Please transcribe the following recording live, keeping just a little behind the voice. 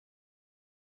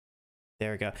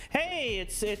There we go. Hey,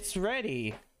 it's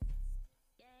ready.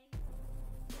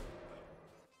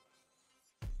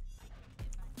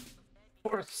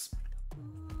 Of course.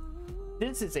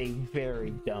 This is a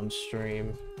very dumb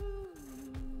stream.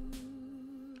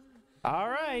 All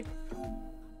right.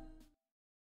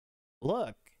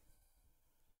 Look.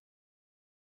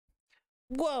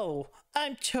 Whoa,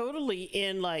 I'm totally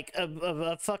in like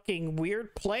a fucking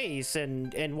weird place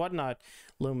and whatnot.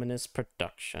 Luminous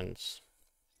Productions.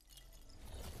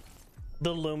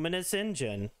 The Luminous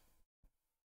engine.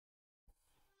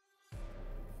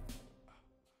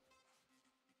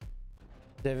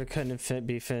 Never couldn't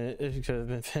be finished. It could have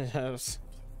been finished.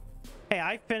 Hey,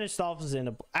 I finished off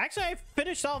Xenoblade. Actually, I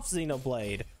finished off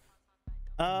Xenoblade.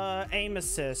 Aim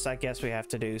assist, I guess we have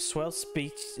to do. Spell switching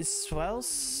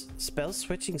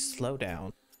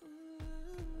slowdown.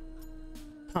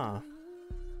 Huh.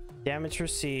 Damage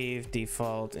received,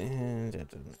 default.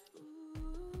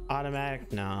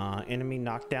 Automatic, nah. Enemy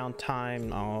knockdown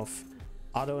time off.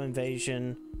 Auto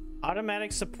invasion.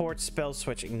 Automatic support spell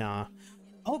switching, nah.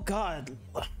 Oh god.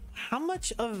 How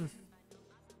much of...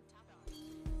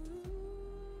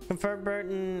 Confirm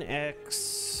button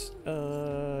X.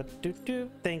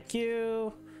 Thank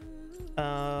you.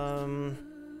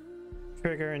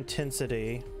 Trigger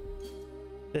intensity.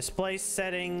 Display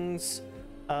settings.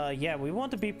 Yeah, we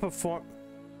want to be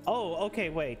Oh, okay,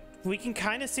 wait. We can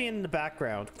kind of see in the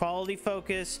background. Quality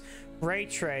focus, ray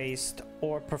traced,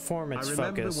 or performance focused. I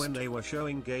remember when they were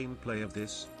showing gameplay of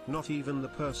this, not even the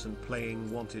person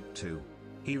playing wanted to.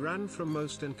 He ran from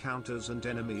most encounters and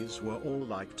enemies were all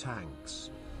like tanks.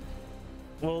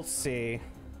 We'll see.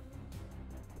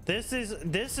 This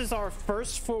is our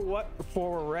first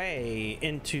foray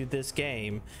into this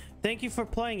game. Thank you for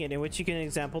playing it, in which you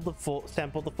can sample the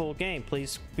full game.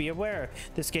 Please be aware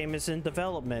this game is in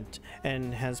development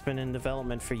and has been in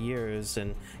development for years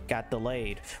and got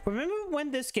delayed. Remember when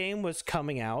this game was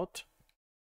coming out?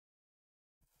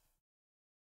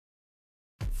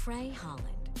 Frey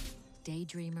Holland,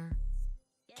 daydreamer,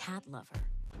 cat lover,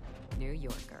 New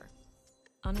Yorker.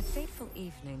 On a fateful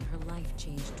evening, her life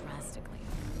changed drastically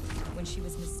when she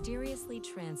was mysteriously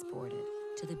transported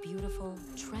to the beautiful,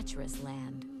 treacherous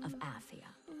land of Athia.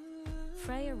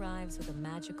 Frey arrives with a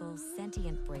magical,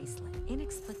 sentient bracelet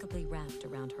inexplicably wrapped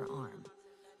around her arm,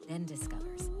 then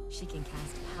discovers she can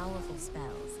cast powerful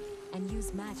spells and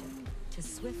use magic to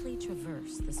swiftly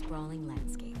traverse the sprawling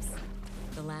landscapes.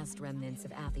 The last remnants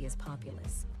of Athia's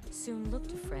populace soon look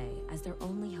to Frey as their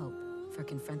only hope for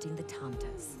confronting the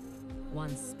Tantas,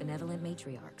 once benevolent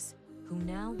matriarchs who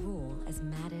now rule as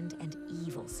maddened and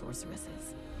evil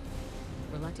sorceresses.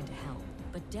 Reluctant to help,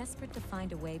 but desperate to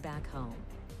find a way back home,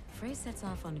 Frey sets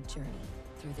off on a journey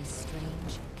through this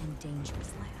strange and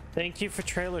dangerous land. Thank you for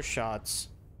trailer shots.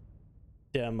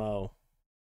 Demo.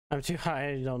 I'm too high,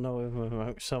 I don't know if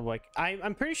I'm so like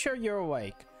I'm pretty sure you're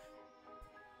awake.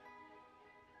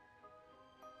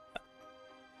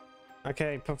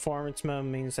 Okay, performance mode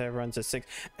means that it runs at 6.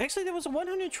 Actually, there was a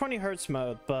 120 hertz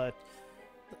mode, but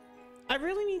I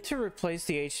really need to replace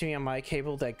the HDMI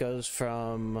cable that goes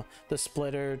from the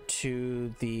splitter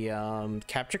to the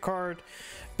capture card,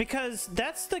 because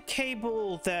that's the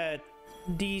cable that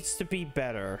needs to be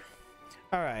better.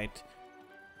 All right.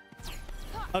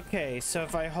 Okay, so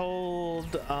if I hold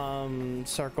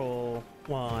circle,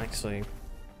 well, actually,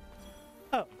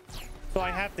 oh, so I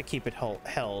have to keep it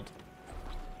held.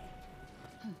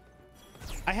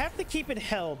 I have to keep it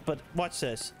held, but watch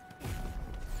this.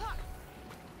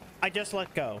 I just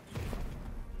let go.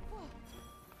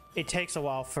 It takes a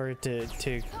while for it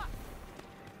to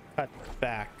cut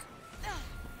back.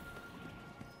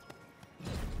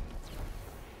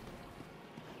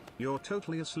 You're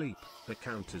totally asleep,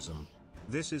 accountism.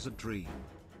 This is a dream.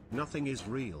 Nothing is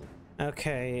real.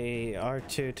 Okay,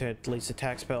 R2 to release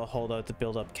attack spell, hold out to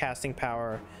build up casting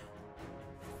power.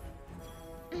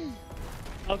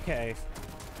 Okay.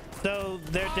 So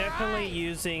they're definitely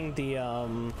using the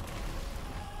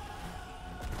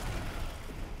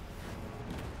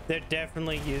they're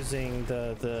definitely using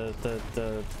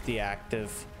the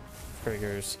active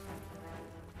triggers.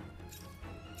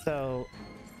 So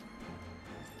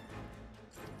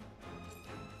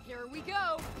here we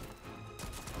go.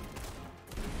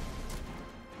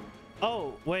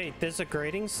 oh wait, there's a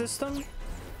grading system?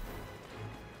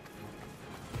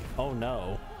 Oh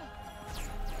no.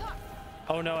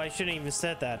 Oh no, I shouldn't even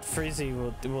said that. Freezy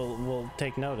will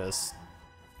take notice.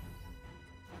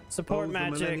 Support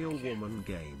magic. The Millennial Woman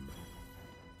game.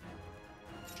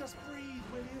 Just breathe,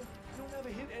 will you? You'll never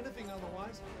hit anything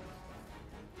otherwise.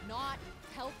 Not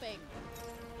helping.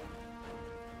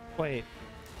 Wait.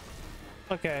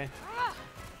 Okay.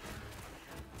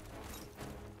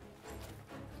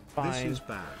 Fine. This is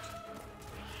bad.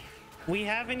 We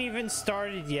haven't even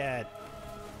started yet.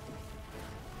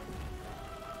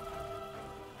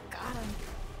 Got him.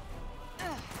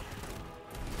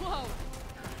 Whoa.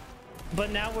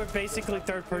 But now we're basically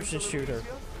third-person shooter.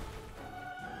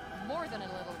 More than a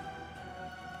little.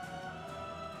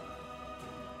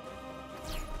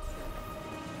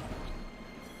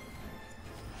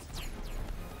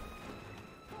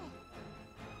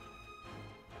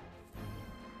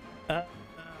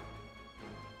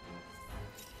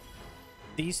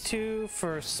 These two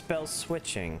for spell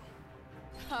switching.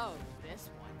 Oh, this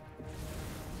one.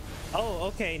 Oh,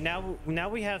 okay. Now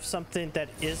we have something that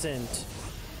isn't.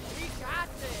 We got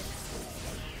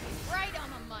this. Right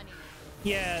on the money.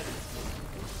 Yeah.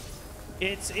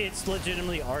 It's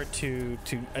legitimately R2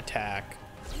 to attack.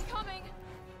 Coming.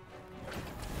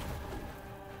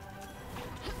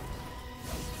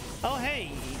 Oh,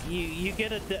 hey, you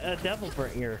get a devil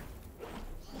bringer.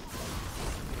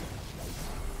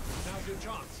 Now's your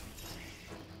chance.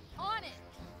 On it.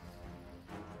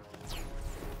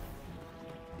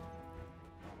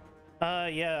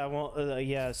 Yeah, I won't.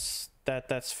 Yes,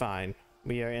 that's fine.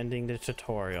 We are ending the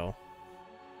tutorial.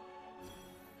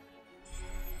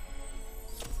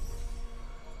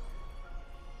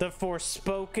 The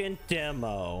Forspoken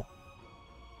Demo.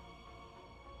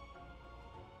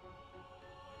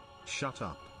 Shut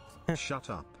up. Shut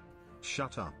up.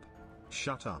 Shut up.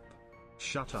 Shut up.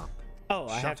 Shut up. Oh,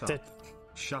 I have to.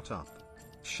 Shut up.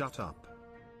 Shut up.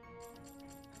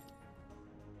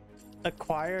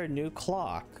 Acquire a new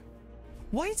clock.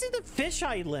 Why is it a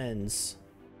fisheye lens?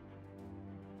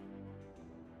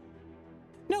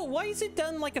 No, why is it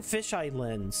done like a fisheye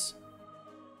lens?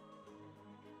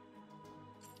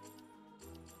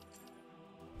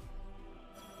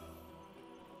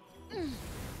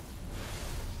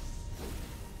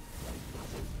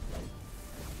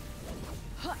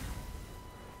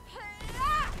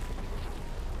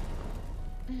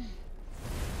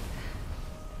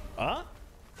 Huh?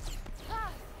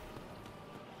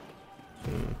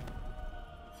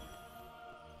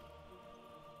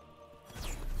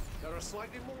 There are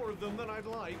slightly more of them than I'd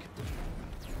like.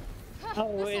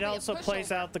 Oh, This'll it be a also plays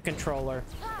pushover. out the controller.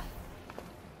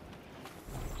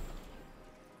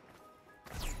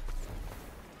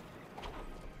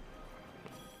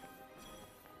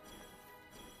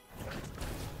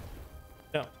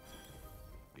 No.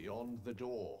 Beyond the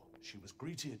door, she was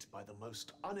greeted by the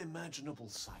most unimaginable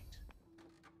sight.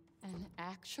 An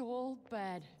actual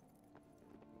bed.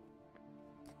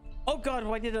 Oh god,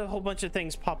 why did a whole bunch of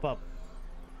things pop up?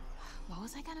 What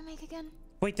was I gonna make again?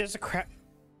 Wait, there's a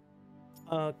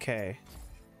Okay.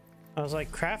 I was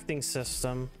like, crafting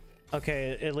system.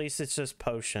 Okay, at least it's just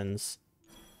potions.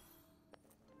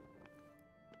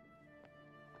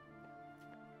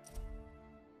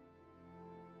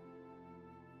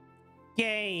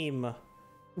 Game.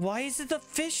 Why is it the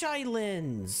fisheye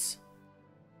lens?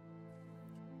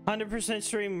 100%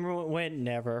 stream went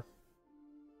never.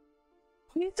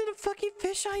 Why is it a fucking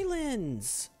fisheye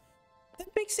lens? That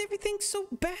makes everything so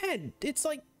bad. It's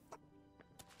like,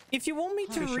 if you want me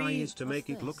to Fisheye read, is to make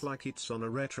it look like it's on a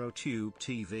retro tube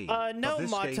TV. no, but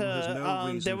this game has no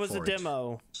Mata. reason There was a for it.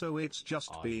 demo. So it's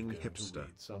just Are being you going to hipster.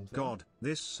 read something? God,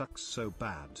 this sucks so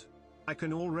bad. I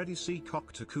can already see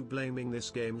Koktaku blaming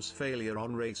this game's failure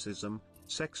on racism,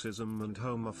 sexism and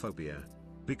homophobia.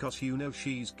 Because you know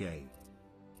she's gay.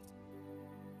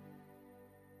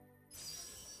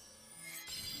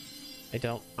 I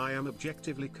don't. I am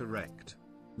objectively correct.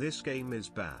 This game is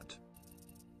bad.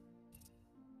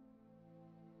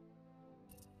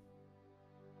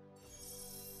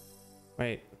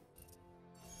 Wait.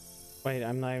 Wait,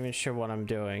 I'm not even sure what I'm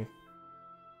doing.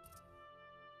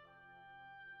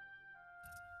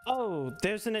 Oh,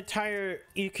 there's an entire...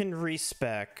 You can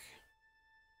respec.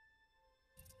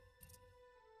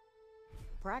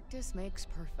 Practice makes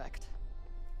perfect.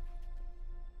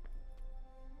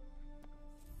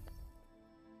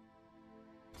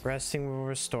 Resting will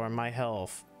restore my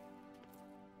health.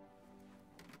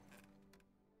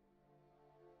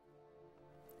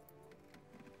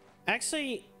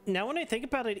 Actually, now when I think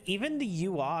about it, even the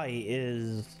UI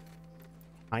is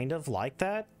kind of like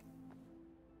that.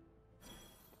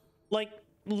 Like,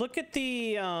 look at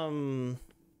the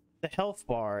health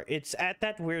bar. It's at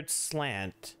that weird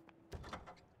slant.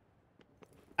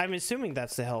 I'm assuming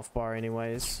that's the health bar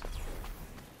anyways.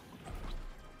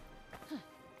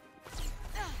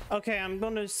 Okay, I'm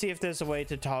going to see if there's a way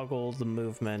to toggle the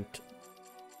movement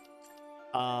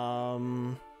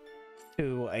to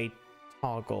a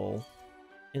toggle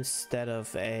instead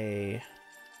of a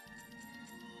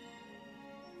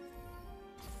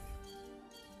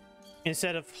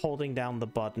instead of holding down the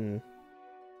button.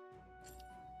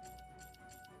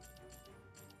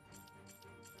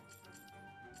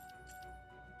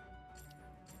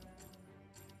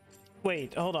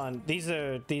 Wait, hold on. These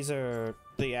are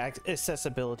the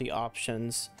accessibility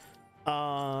options.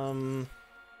 Yo,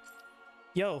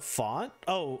 font?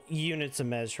 Oh, units of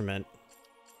measurement.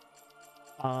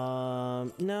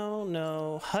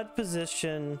 No. HUD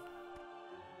position.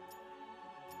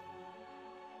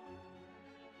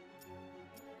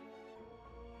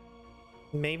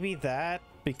 Maybe that,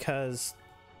 because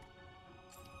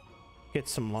get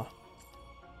some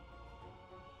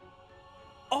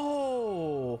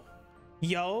Oh,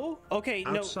 yo, okay.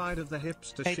 Outside of the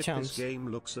hipster Hey, shit, chums. this game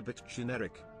looks a bit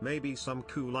generic. Maybe some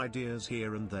cool ideas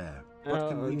here and there. But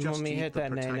can we just hit the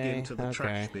that protag nay-nay. into the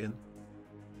trash bin?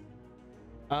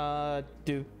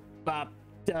 Do bop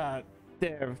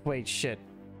there. Wait, shit.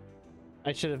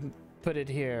 I should have put it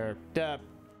here.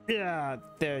 Yeah,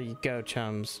 there you go,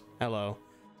 chums. Hello.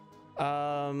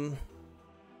 But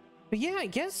yeah, I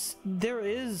guess there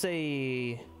is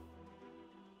a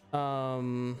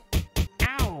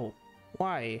ow!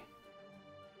 Why?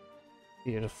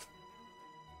 Beautiful.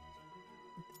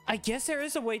 I guess there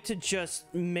is a way to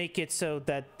just make it so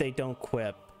that they don't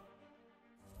quip.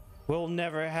 We'll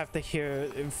never have to hear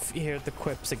the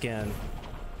quips again.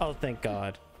 Oh, thank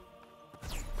God.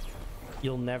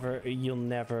 You'll never.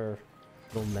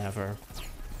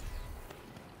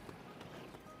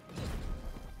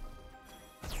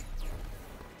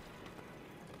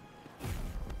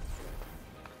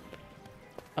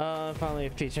 Finally a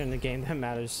feature in the game that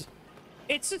matters.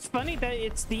 It's just funny that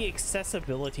it's the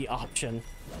accessibility option.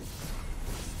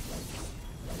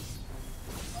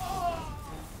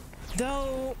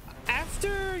 Though,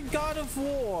 after God of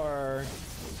War,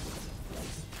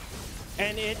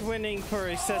 and it winning for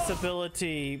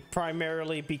accessibility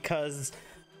primarily because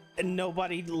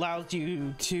nobody allows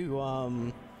you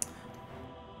to,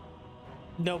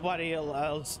 nobody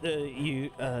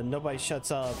shuts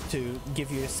up to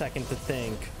give you a second to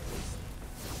think.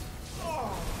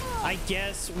 I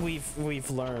guess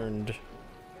we've learned.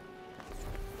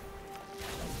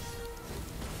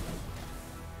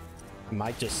 I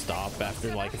might just stop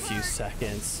after like a few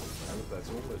seconds. I hope that's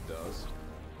all it does.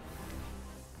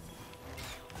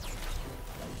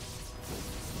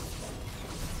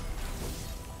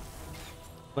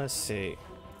 Let's see.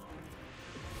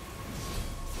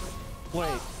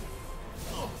 Wait.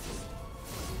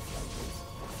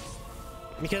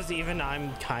 Because even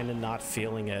I'm kind of not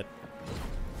feeling it.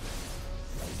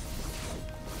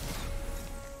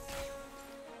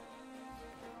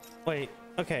 Wait,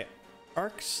 okay.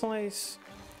 Arc slice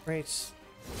rates.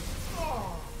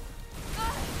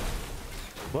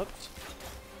 Whoops.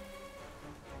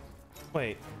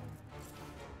 Wait.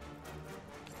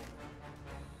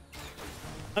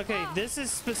 Okay, this is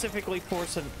specifically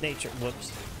force of nature.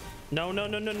 Whoops. No. No.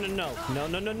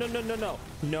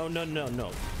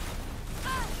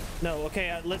 No,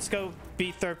 okay, let's go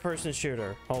be third person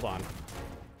shooter. Hold on.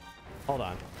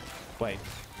 Wait.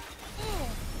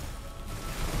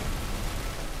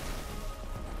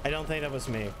 I don't think that was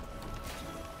me.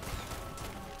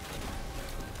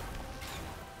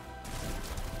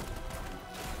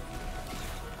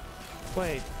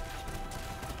 Wait.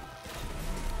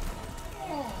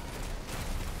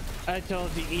 I told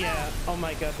you, yeah. Oh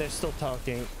my God, they're still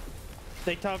talking.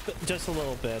 They talked just a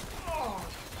little bit.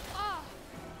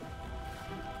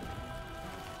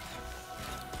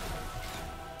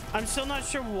 I'm still not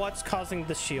sure what's causing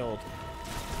the shield.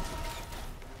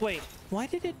 Wait, why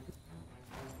did it?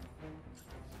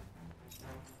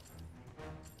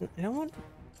 I don't want.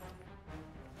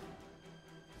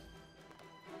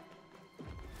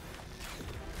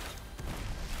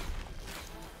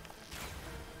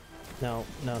 No.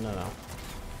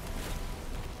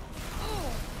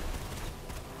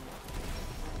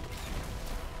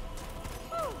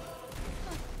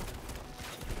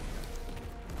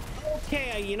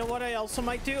 Okay, you know what I also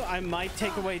might do? I might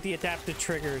take away the adaptive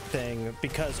trigger thing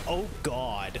because, oh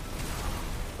God,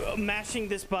 mashing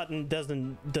this button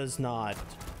does not.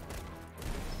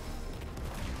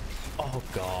 Oh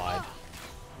God.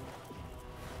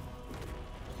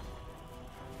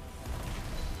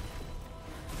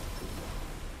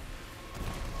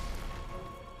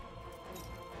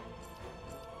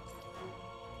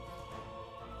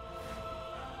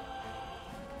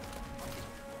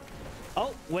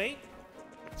 Oh, wait.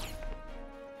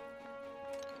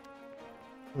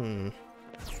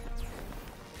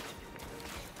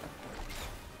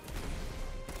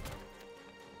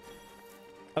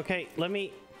 Okay, let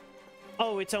me...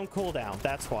 Oh, it's on cooldown.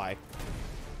 That's why.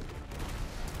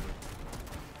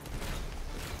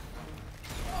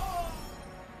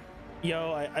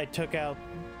 Yo, I took out...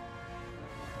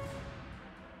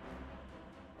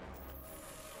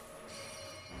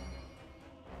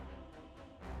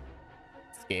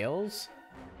 Scales?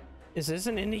 Is this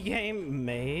an indie game?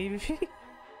 Maybe?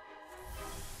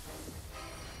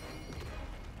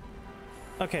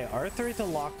 Okay, R3 to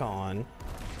lock on.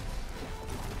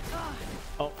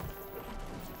 Oh.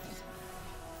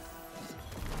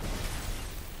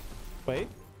 Wait.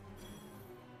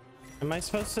 Am I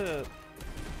supposed to...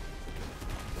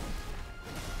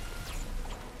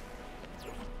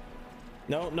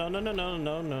 No, no, no, no, no,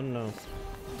 no, no, no.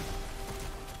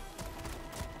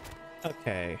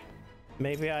 Okay.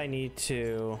 Maybe I need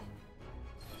to...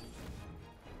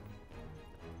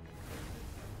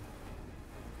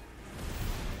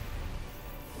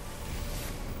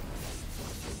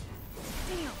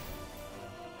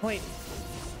 Wait.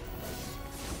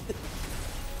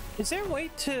 Is there a way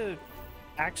to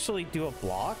actually do a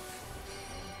block?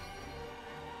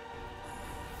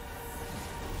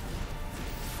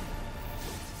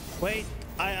 Wait,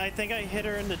 I think I hit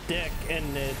her in the dick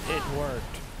and it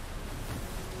worked.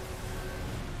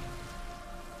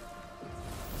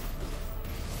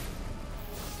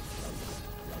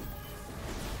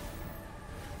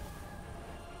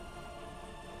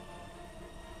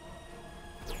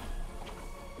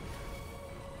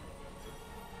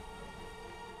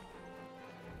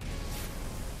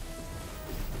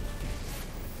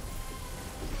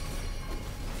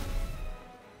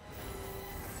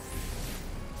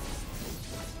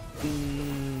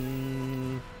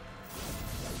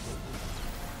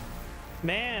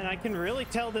 Man, I can really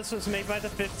tell this was made by the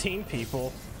 15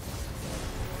 people.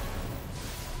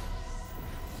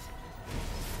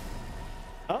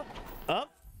 Up,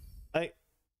 up.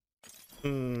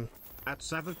 At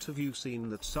Savit, have you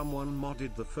seen that someone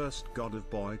modded the first God of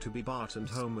Boy to be Bart and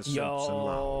Homer Simpson?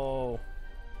 Yo.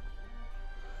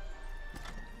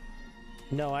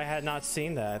 No, I had not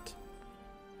seen that.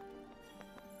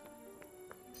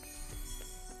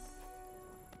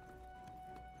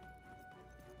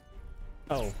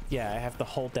 Oh, yeah, I have to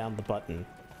hold down the button.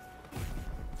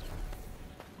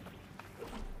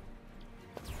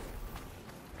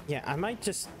 Yeah, I might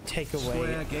just take away...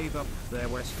 Square gave up their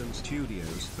Western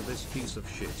studios for this piece of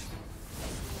shit.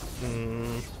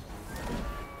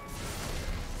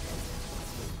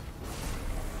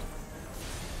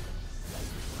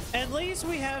 At least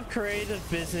we have Creative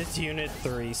Business Unit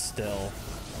 3 still.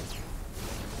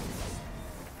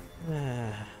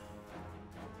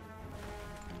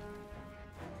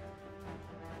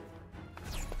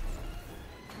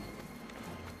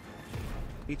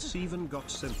 It's even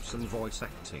got Simpson voice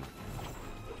acting.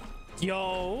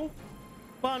 Yo!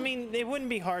 Well, I mean, it wouldn't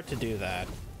be hard to do that,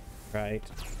 right?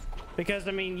 Because,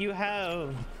 I mean, you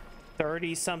have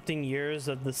 30-something years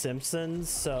of The Simpsons,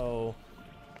 so...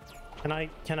 Can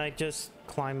I just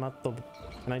climb up the...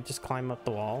 Can I just climb up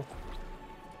the wall?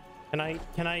 Can I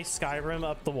Skyrim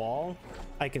up the wall?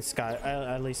 I can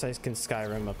at least I can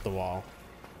Skyrim up the wall.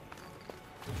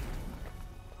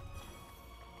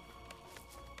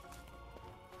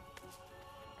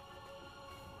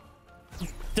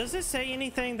 Does it say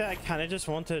anything that I kind of just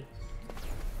want to,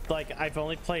 like, I've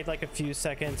only played like a few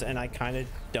seconds and I kind of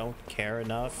don't care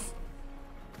enough?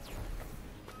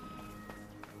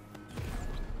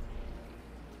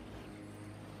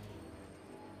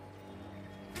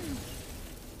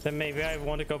 Then maybe I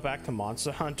want to go back to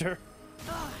Monster Hunter.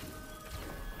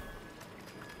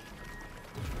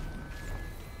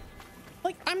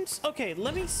 Like, okay,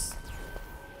 let me...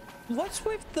 What's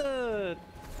with the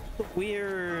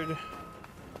weird...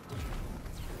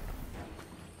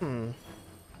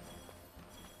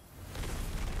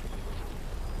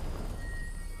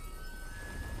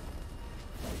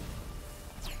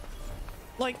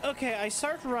 Like, okay, I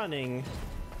start running,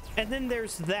 and then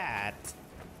there's that.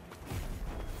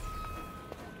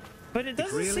 But it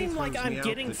doesn't really seem like I'm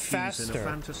getting faster. She's in a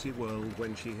fantasy world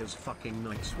when she has fucking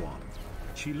Night Swan.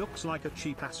 She looks like a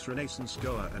cheap-ass Renaissance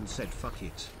goer and said fuck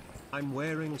it. I'm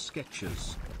wearing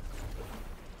Skechers.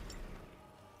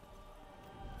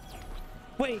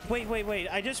 Wait.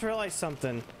 I just realized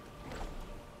something.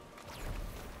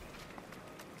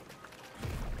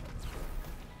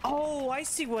 Oh, I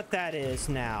see what that is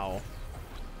now.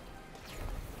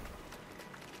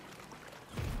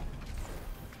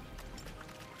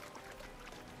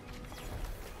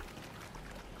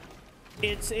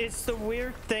 It's the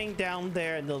weird thing down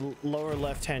there in the lower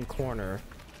left-hand corner.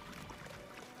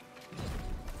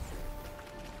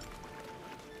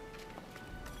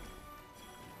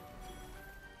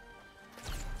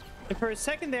 And for a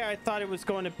second there, I thought it was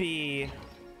going to be...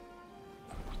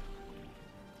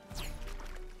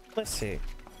 Let's see.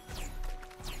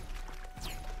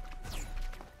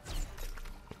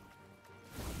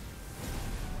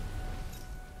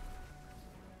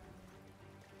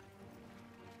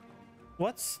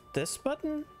 this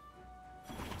button?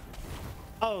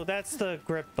 Oh, that's the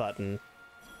grip button.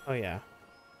 Oh yeah.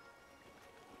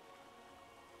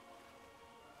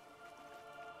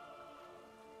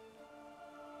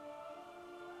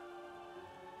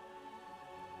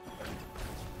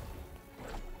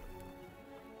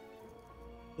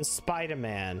 The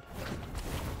Spider-Man.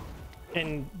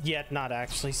 And yet not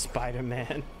actually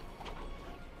Spider-Man.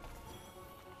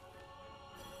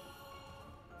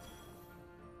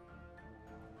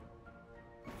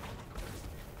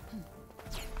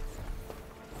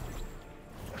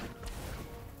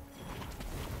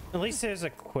 At least there's a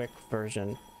quick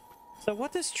version. So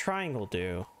what does triangle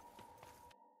do?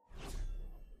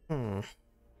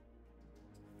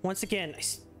 Once again,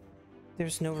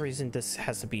 there's no reason this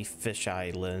has to be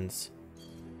fisheye lens.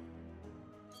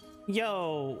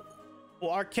 Yo,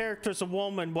 our character's a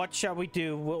woman. What shall we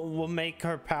do? We'll make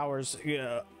her powers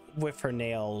with her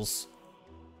nails.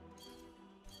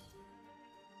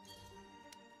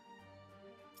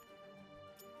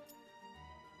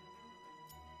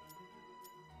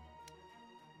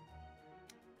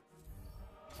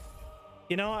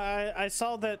 You know, I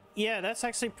saw that. Yeah, that's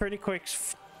actually pretty quick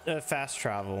fast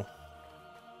travel.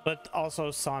 But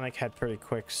also Sonic had pretty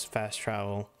quick fast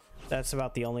travel. That's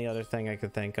about the only other thing I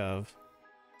could think of.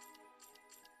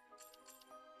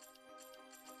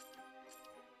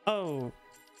 Oh,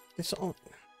 it's all...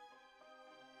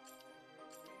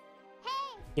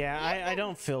 Yeah, I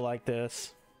don't feel like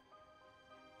this.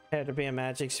 Had to be a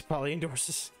magic. She probably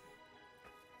endorses.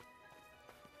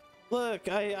 Look,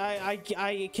 I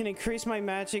can increase my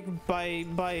magic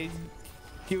by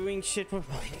doing shit with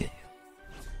my...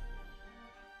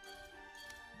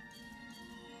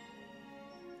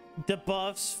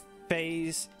 Debuffs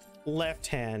phase left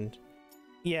hand.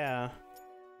 Yeah.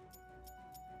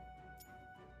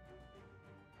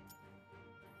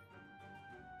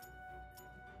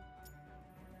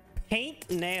 Paint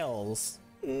nails.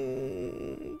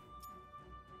 There's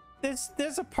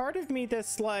a part of me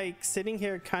that's like sitting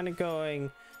here kind of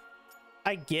going,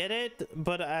 I get it,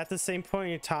 but at the same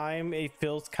point in time it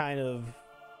feels kind of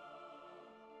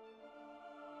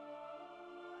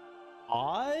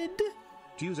odd.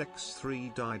 Deus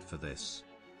Ex3 died for this.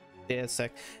 Deus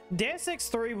Ex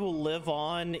 3 will live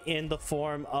on in the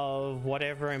form of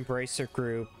whatever Embracer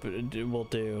Group will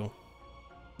do.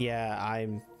 Yeah,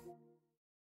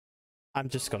 I'm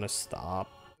just gonna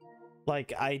stop.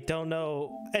 Like, I don't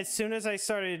know. As soon as I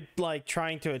started like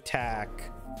trying to attack,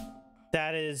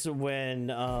 that is when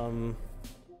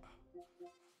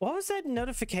what was that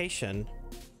notification?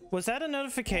 Was that a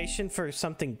notification for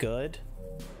something good?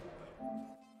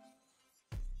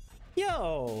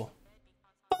 Yo,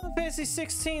 Final Fantasy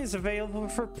 16 is available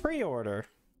for pre-order.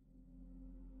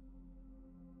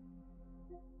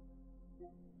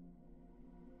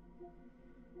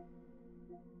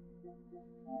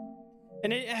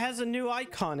 And it has a new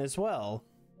icon as well.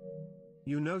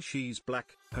 You know she's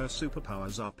black. Her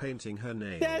superpowers are painting her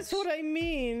nails. That's what I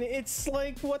mean. It's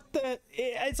like, what the...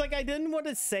 It's like, I didn't want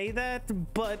to say that,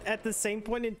 but at the same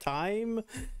point in time,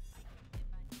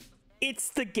 it's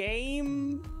the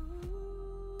game.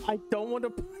 I don't want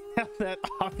to have that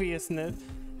obviousness.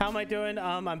 How am I doing?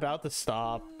 I'm about to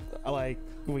stop. Like,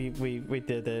 we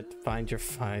did it. Find your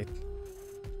fight.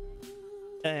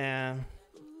 And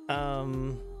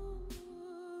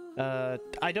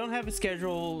I don't have a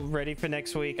schedule ready for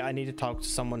next week. I need to talk to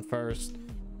someone first.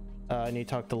 I need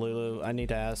to talk to Lulu. I need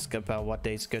to ask about what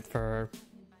day's good for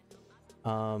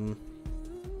her.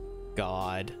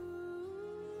 God.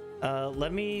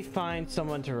 Let me find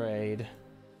someone to raid.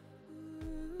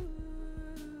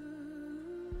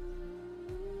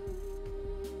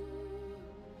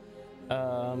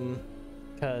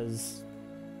 Cause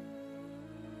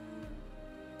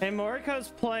hey, Moriko's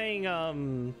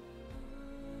playing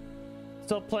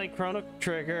still playing Chrono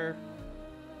Trigger.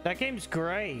 That game's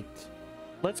great.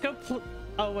 Let's go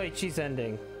oh wait, she's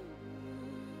ending.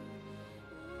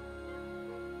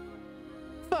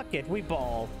 Fuck it, we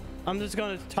ball. I'm just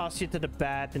gonna toss you to the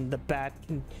bat, and the bat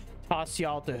can toss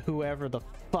y'all to whoever the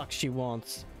fuck she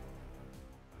wants.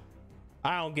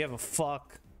 I don't give a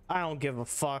fuck. I don't give a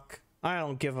fuck. I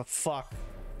don't give a fuck.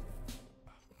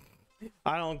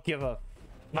 I don't give a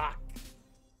fuck.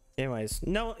 Anyways,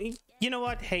 no, you know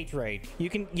what? Hate raid.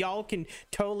 Y'all can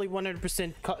totally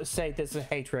 100% say this is a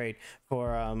hate raid for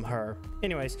her.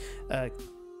 Anyways,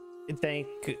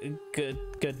 good.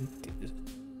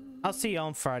 I'll see y'all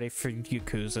on Friday for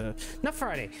Yakuza. Not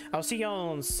Friday. I'll see y'all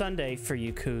on Sunday for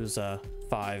Yakuza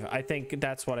 5. I think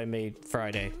that's what I made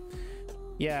Friday.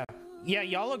 Yeah,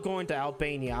 y'all are going to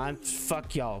Albania.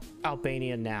 Fuck y'all.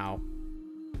 Albania now.